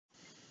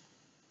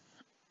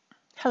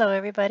Hello,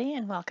 everybody,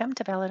 and welcome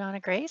to Belladonna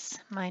Grace.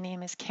 My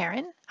name is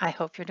Karen. I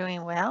hope you're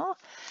doing well,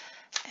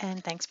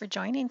 and thanks for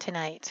joining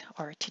tonight,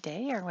 or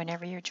today, or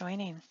whenever you're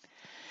joining.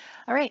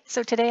 All right,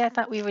 so today I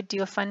thought we would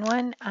do a fun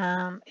one.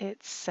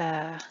 It's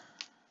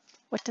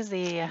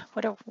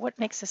what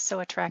makes us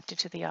so attracted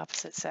to the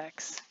opposite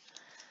sex?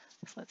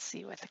 So let's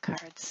see what the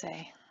cards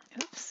say.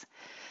 Oops.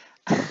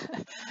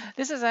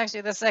 This is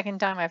actually the second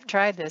time I've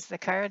tried this. The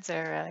cards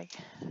are like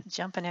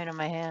jumping out of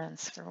my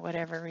hands for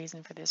whatever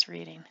reason for this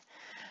reading.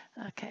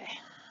 Okay.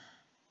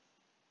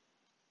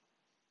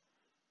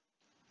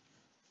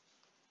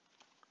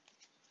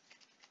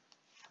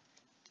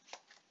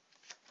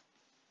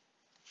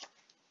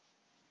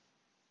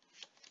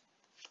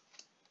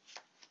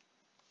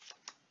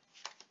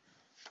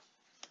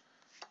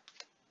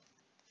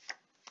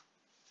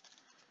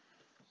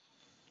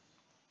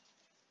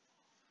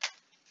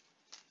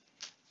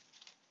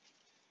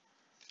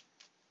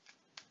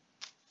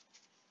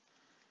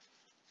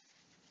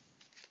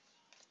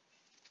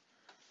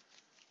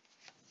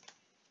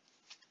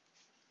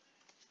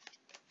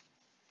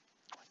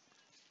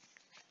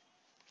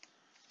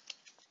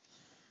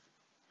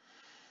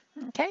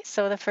 Okay,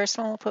 so the first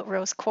one we'll put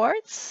rose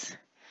quartz,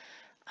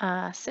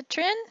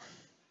 citrine,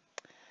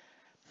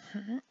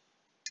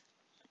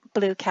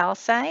 blue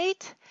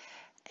calcite,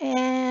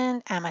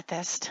 and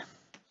amethyst.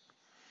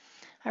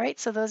 All right,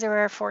 so those are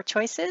our four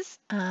choices.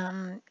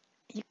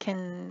 You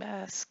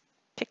can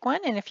pick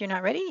one, and if you're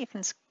not ready, you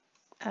can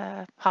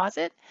pause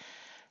it,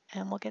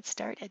 and we'll get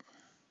started.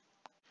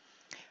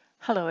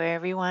 Hello,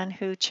 everyone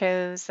who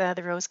chose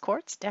the rose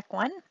quartz, deck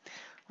one.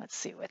 Let's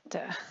see what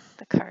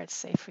the cards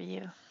say for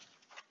you.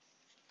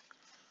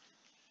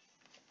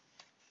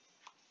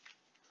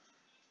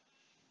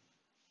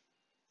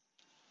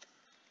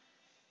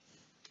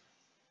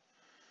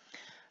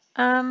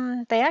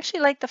 They actually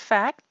like the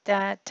fact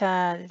that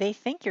they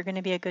think you're going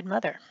to be a good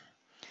mother.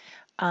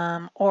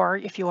 Or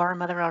if you are a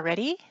mother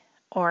already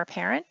or a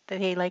parent,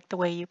 they like the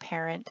way you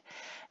parent.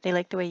 They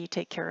like the way you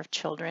take care of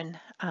children.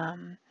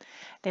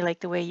 They like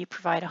the way you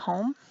provide a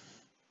home.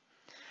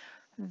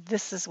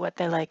 This is what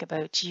they like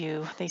about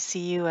you. They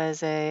see you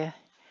as a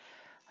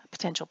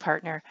potential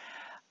partner,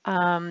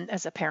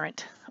 as a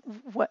parent.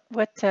 What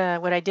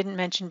I didn't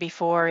mention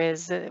before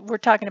is we're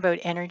talking about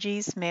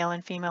energies, male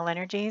and female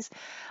energies.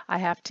 I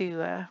have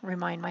to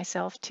remind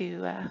myself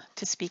to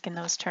speak in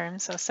those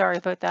terms. So sorry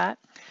about that.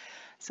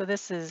 So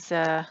this is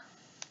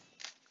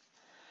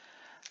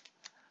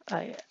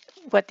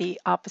what the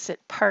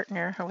opposite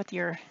partner or what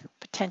your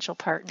potential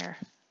partner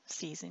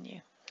sees in you.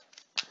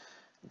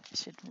 I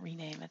should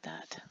rename it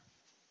that.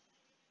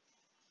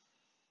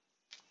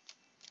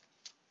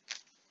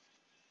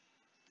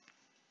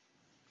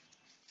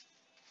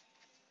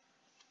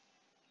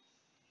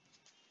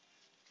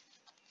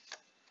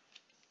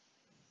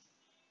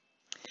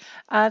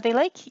 They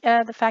like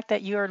the fact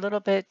that you're a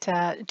little bit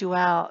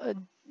duality,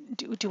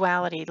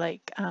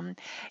 like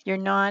you're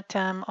not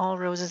all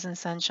roses and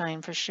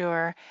sunshine for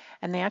sure,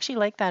 and they actually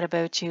like that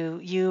about you.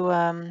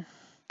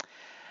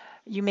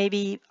 You may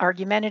be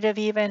argumentative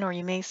even, or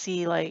you may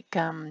see like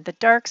the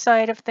dark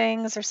side of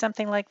things or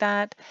something like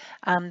that.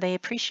 They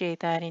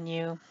appreciate that in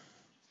you.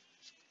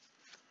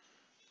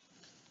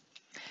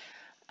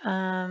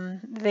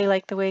 They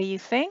like the way you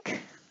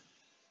think.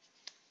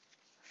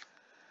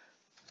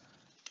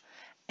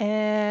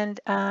 And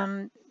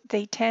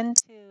they tend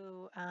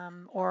to,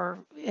 or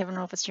I don't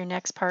know if it's your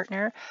next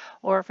partner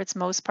or if it's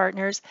most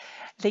partners,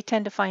 they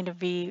tend to find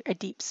a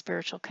deep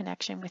spiritual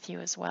connection with you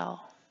as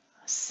well.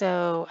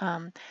 So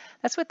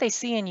that's what they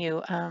see in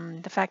you.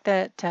 The fact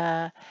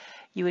that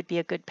you would be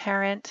a good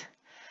parent,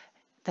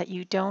 that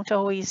you don't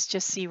always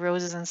just see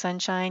roses and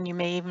sunshine. You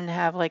may even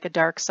have like a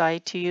dark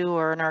side to you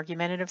or an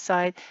argumentative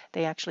side.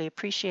 They actually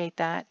appreciate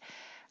that.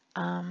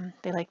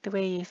 They like the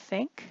way you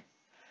think,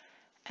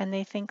 and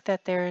they think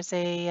that there's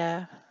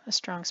a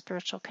strong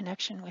spiritual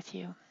connection with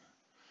you.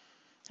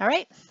 All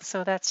right,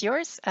 so that's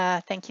yours.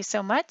 Thank you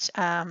so much.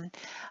 I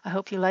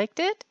hope you liked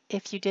it.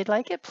 If you did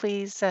like it,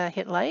 please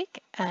hit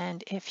like.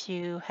 And if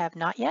you have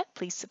not yet,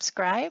 please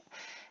subscribe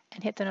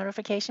and hit the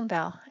notification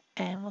bell.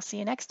 And we'll see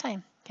you next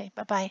time. Okay,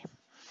 bye-bye.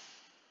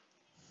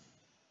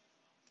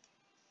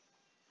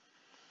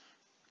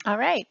 All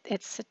right,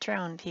 it's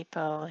Citrine,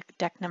 people,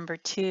 deck number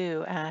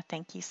 2.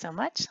 Thank you so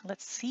much.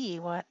 Let's see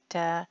what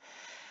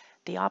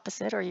the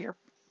opposite or your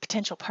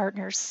potential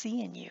partners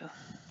see in you.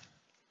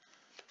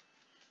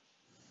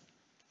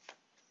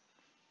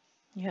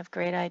 You have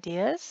great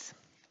ideas.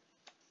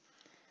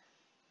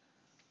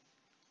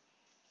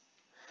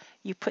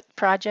 You put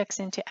projects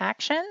into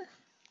action.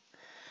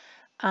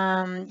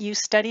 You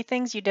study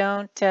things. You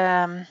don't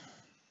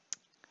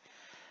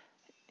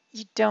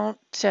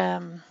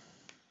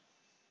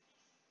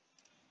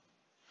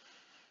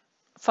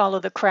follow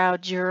the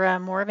crowd. You're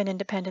more of an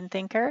independent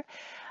thinker.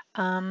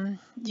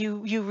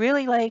 You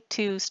really like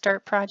to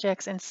start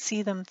projects and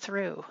see them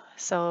through.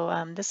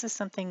 So this is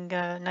something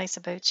nice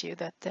about you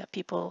that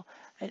people,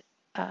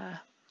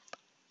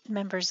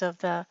 members of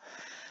the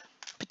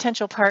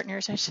potential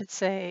partners, I should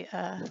say,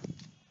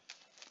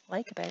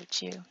 like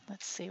about you.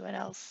 Let's see what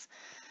else.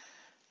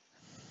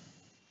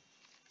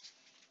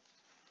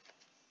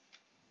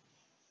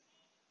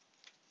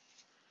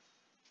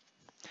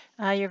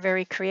 You're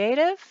very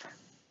creative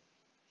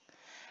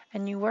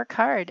and you work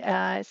hard.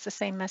 It's the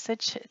same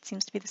message. It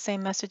seems to be the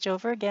same message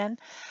over again.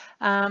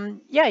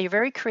 Yeah, you're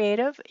very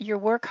creative. You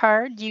work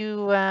hard.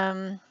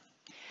 You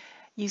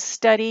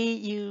study.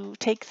 You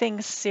take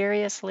things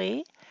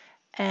seriously,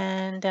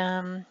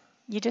 and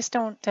you just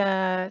don't.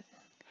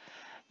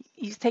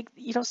 You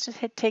don't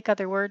just take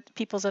other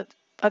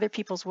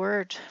people's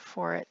word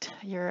for it.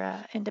 You're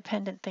an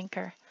independent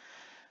thinker.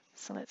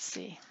 So let's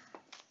see.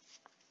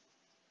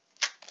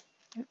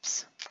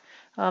 Oops.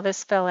 Oh,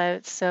 this fell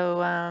out.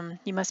 So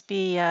you must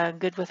be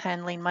good with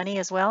handling money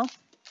as well.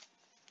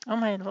 Oh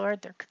my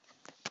Lord, they're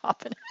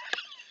popping.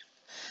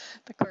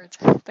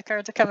 The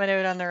cards are coming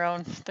out on their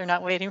own. They're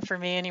not waiting for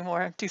me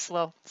anymore. I'm too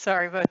slow.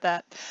 Sorry about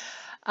that.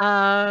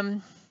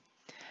 Um,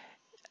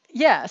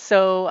 yeah.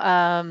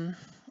 So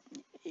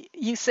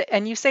you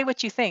say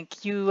what you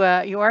think. You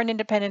are an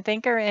independent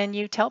thinker, and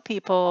you tell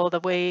people the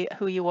way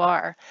who you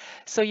are.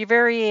 So you're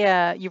very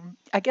you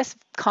I guess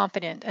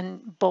confident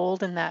and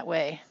bold in that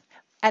way.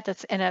 At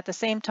the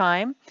same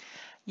time,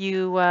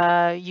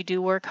 you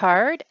do work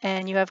hard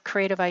and you have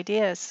creative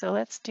ideas. So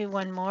let's do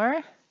one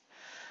more.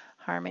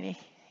 Harmony.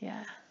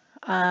 Yeah.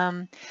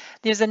 Um,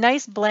 there's a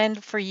nice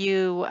blend for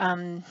you,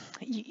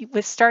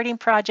 with starting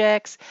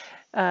projects,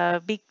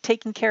 be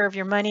taking care of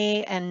your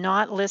money and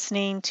not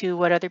listening to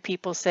what other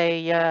people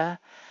say.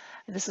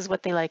 This is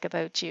what they like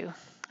about you.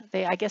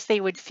 I guess they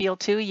would feel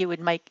too you would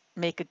make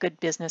a good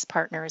business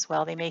partner as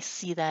well. They may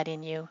see that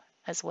in you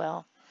as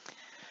well.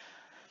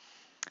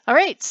 All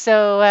right,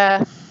 so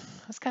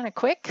it's kind of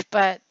quick,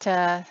 but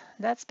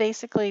that's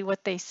basically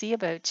what they see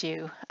about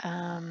you.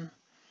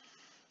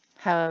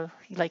 How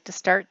you like to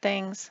start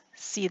things,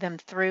 see them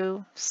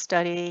through,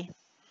 study,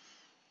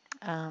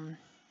 um,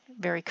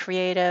 very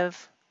creative.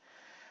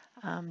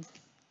 Um,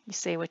 you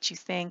say what you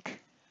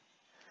think,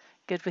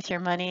 good with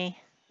your money,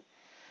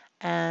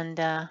 and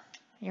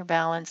you're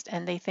balanced.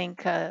 And they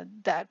think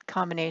that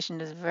combination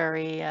is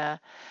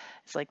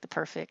it's like the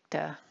perfect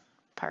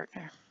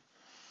partner.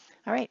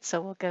 All right, so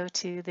we'll go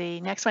to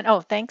the next one.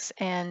 Oh, thanks.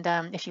 And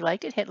if you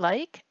liked it, hit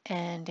like.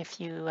 And if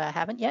you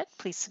haven't yet,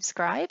 please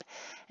subscribe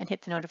and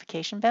hit the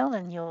notification bell,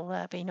 and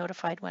you'll be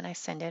notified when I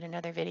send out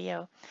another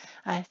video.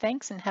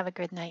 Thanks, and have a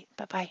good night.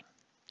 Bye-bye.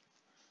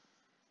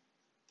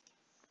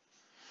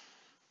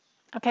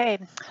 Okay,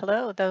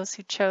 hello, those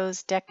who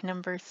chose deck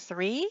number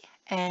 3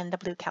 and the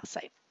blue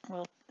calcite.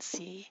 We'll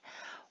see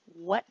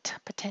what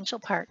potential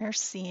partners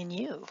see in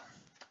you.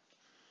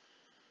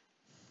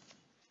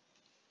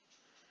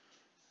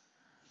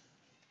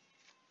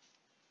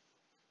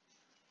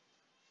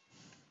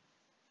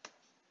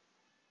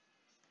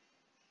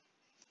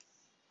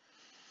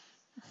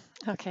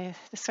 Okay,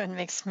 this one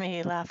makes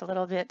me laugh a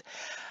little bit.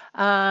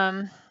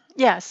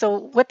 Yeah, so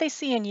what they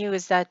see in you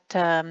is that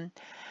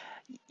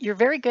you're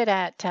very good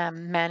at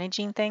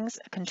managing things,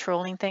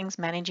 controlling things,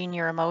 managing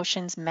your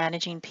emotions,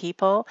 managing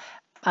people,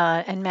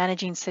 and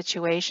managing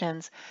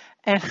situations.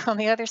 And on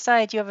the other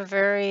side, you have a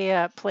very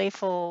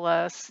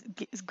playful,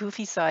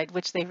 goofy side,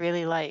 which they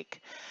really like.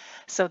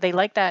 So they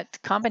like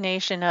that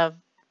combination of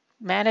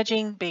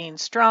managing, being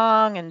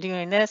strong, and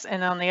doing this,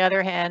 and on the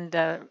other hand,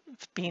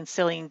 being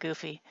silly and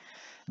goofy,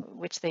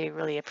 which they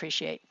really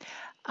appreciate.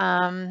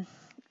 Um,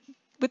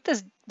 with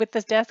this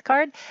death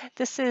card,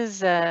 this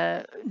is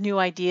a new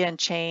idea and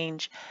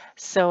change.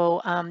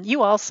 So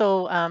you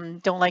also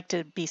don't like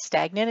to be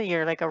stagnant.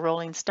 You're like a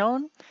rolling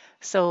stone.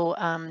 So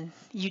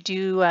you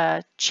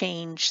do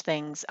change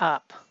things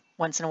up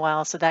once in a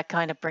while. So that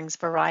kind of brings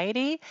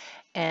variety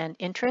and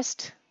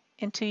interest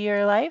into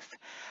your life.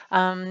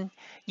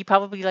 You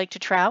probably like to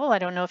travel. I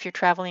don't know if you're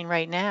traveling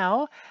right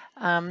now,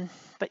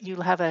 but you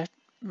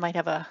might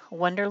have a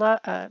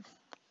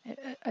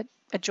a,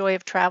 a joy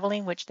of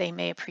traveling, which they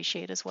may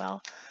appreciate as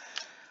well.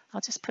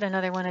 I'll just put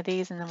another one of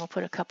these and then we'll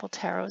put a couple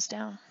tarots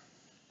down.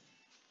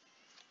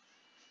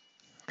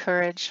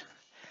 Courage.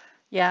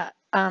 Yeah,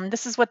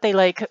 this is what they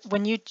like.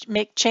 When you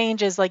make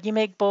changes, like you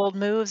make bold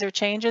moves or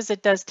changes,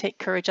 it does take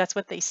courage. That's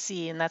what they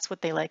see, and that's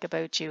what they like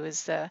about you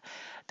is the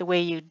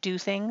way you do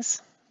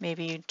things.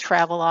 Maybe you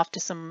travel off to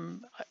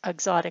some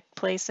exotic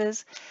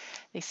places.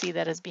 They see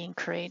that as being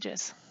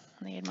courageous.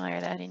 And they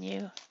admire that in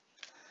you.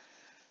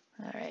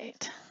 All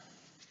right.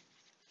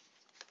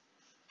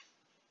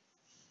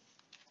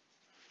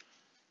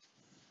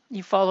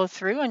 You follow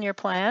through on your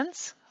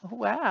plans.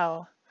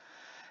 Wow.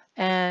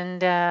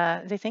 And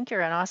they think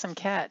you're an awesome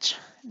catch.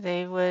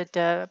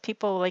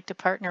 People like to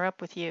partner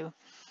up with you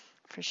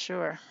for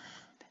sure.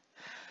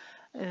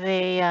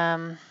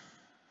 They're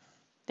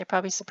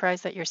probably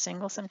surprised that you're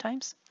single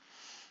sometimes.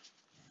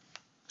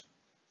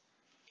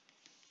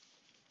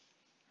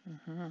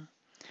 Hmm.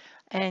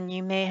 And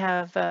you may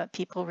have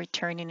people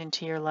returning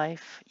into your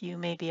life. You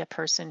may be a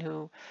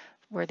person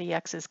where the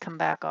exes come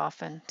back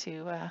often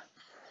to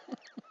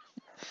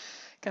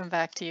come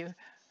back to you.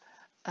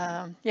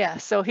 Yeah,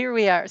 so here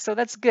we are. So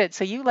that's good.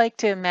 So you like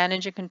to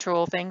manage and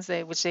control things,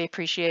 which they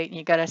appreciate. And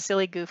you got a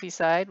silly, goofy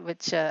side,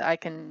 which I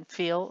can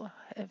feel.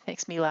 It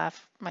makes me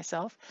laugh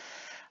myself.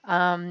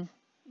 Um,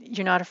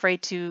 you're not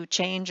afraid to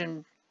change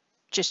and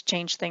just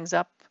change things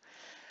up.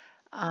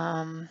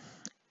 Um,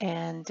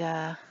 and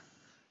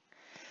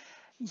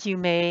you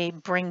may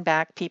bring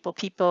back people.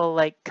 People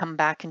like come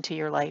back into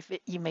your life.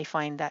 You may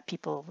find that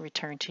people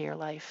return to your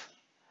life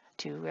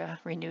to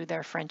renew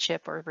their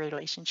friendship or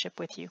relationship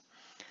with you,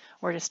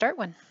 or to start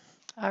one.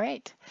 All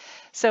right.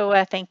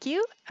 So thank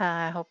you.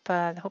 I hope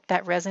that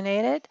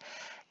resonated.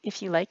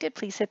 If you liked it,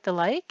 please hit the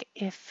like.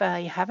 If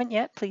you haven't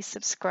yet, please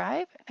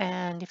subscribe.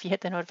 And if you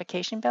hit the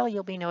notification bell,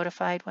 you'll be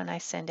notified when I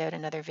send out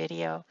another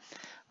video.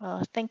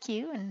 Well, thank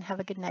you and have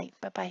a good night.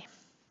 Bye-bye.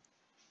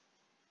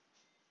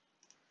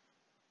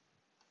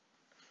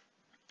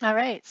 All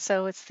right,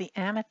 so it's the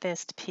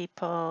Amethyst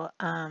people.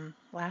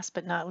 Last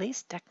but not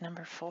least, deck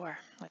number 4.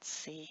 Let's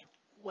see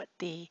what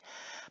the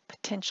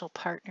potential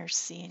partners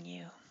see in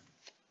you.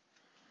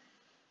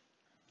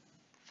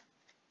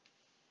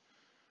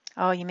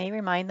 Oh, you may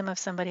remind them of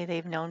somebody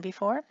they've known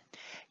before.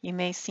 You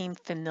may seem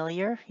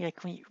familiar, like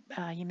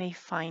you may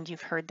find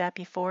you've heard that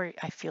before.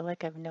 I feel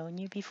like I've known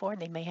you before.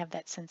 They may have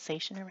that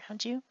sensation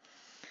around you.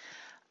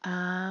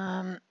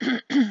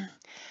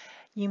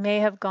 You may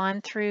have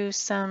gone through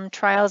some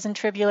trials and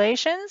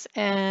tribulations,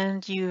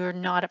 and you're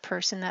not a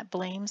person that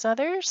blames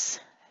others.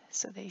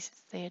 So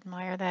they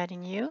admire that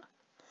in you.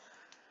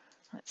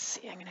 Let's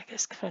see, I'm gonna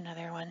just put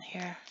another one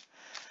here.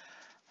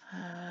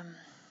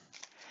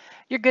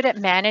 You're good at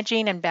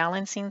managing and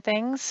balancing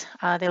things.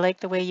 They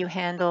like the way you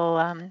handle,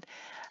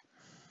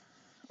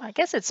 I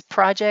guess it's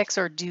projects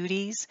or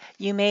duties.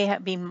 You may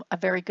be a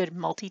very good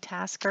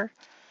multitasker.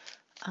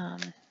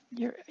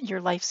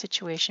 Your life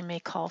situation may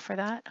call for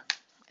that,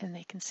 and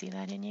they can see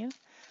that in you.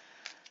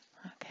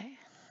 Okay.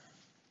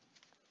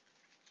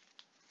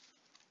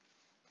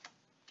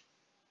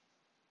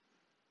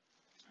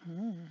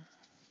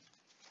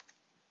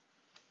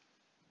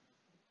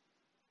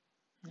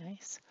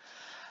 Nice.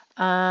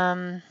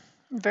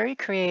 Very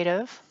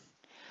creative.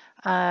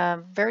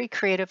 Very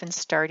creative in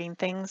starting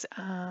things.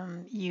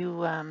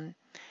 You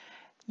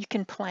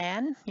can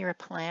plan. You're a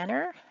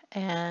planner,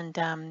 and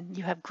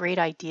you have great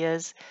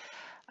ideas.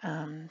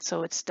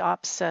 So it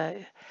stops.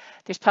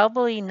 There's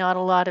probably not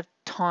a lot of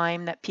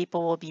time that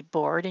people will be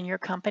bored in your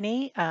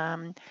company.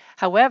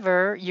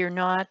 However, you're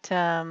not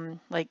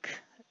like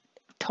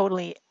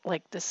totally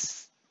like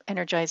this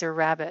Energizer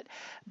rabbit,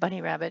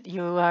 bunny rabbit.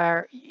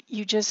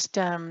 You just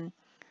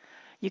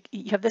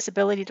you have this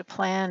ability to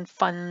plan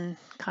fun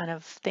kind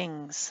of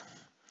things.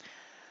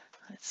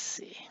 Let's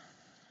see.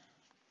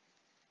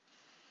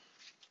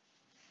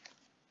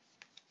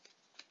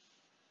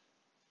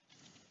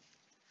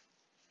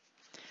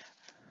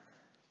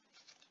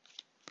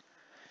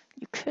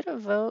 You could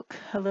evoke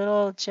a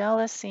little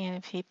jealousy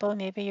in people.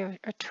 Maybe you're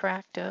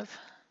attractive.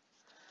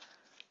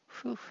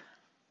 Whew.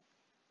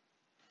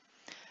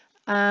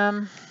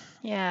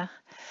 Yeah.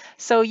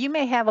 So you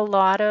may have a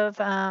lot of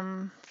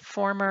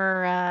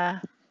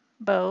former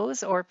beaux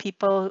or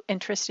people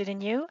interested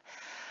in you.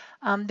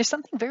 There's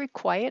something very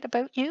quiet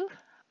about you,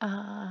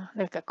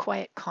 like a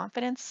quiet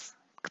confidence.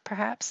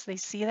 Perhaps they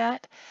see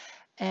that,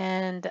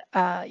 and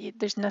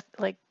there's nothing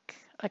like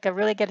I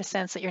really get a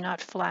sense that you're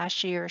not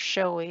flashy or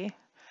showy.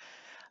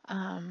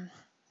 Um,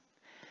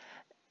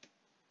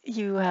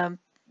 you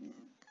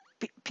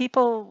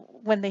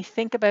people when they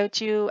think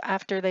about you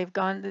after they've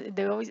gone,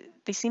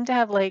 they seem to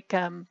have like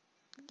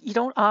you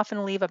don't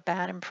often leave a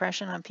bad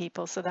impression on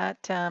people, so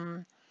that's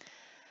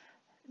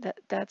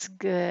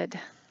good.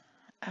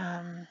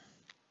 Um,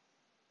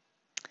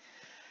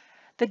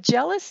 the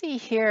jealousy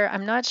here,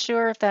 I'm not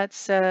sure if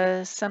that's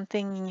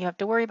something you have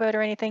to worry about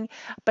or anything,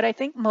 but I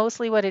think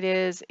mostly what it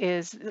is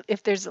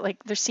if there's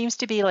like there seems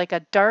to be like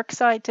a dark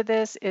side to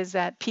this, is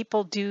that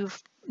people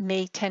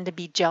may tend to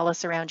be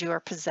jealous around you or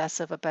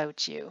possessive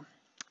about you.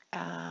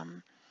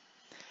 Um,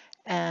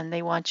 and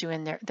they want you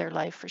in their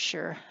life for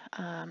sure.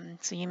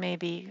 So you may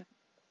be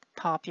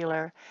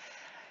popular.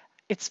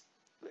 It's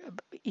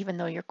even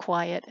though you're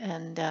quiet,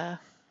 and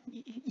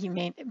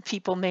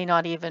people may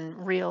not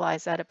even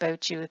realize that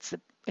about you.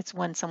 It's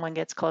when someone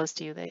gets close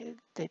to you, they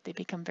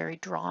become very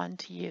drawn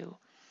to you,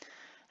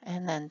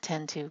 and then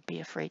tend to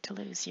be afraid to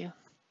lose you.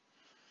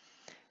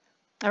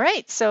 All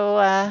right,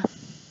 so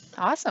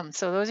awesome.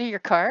 So those are your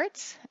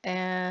cards,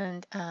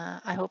 and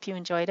I hope you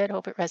enjoyed it. I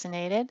hope it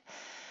resonated.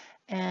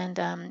 And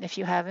if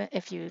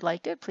you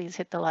liked it, please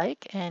hit the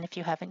like. And if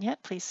you haven't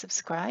yet, please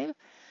subscribe.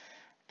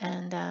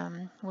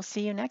 And we'll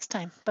see you next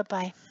time.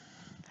 Bye-bye.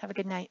 Have a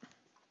good night.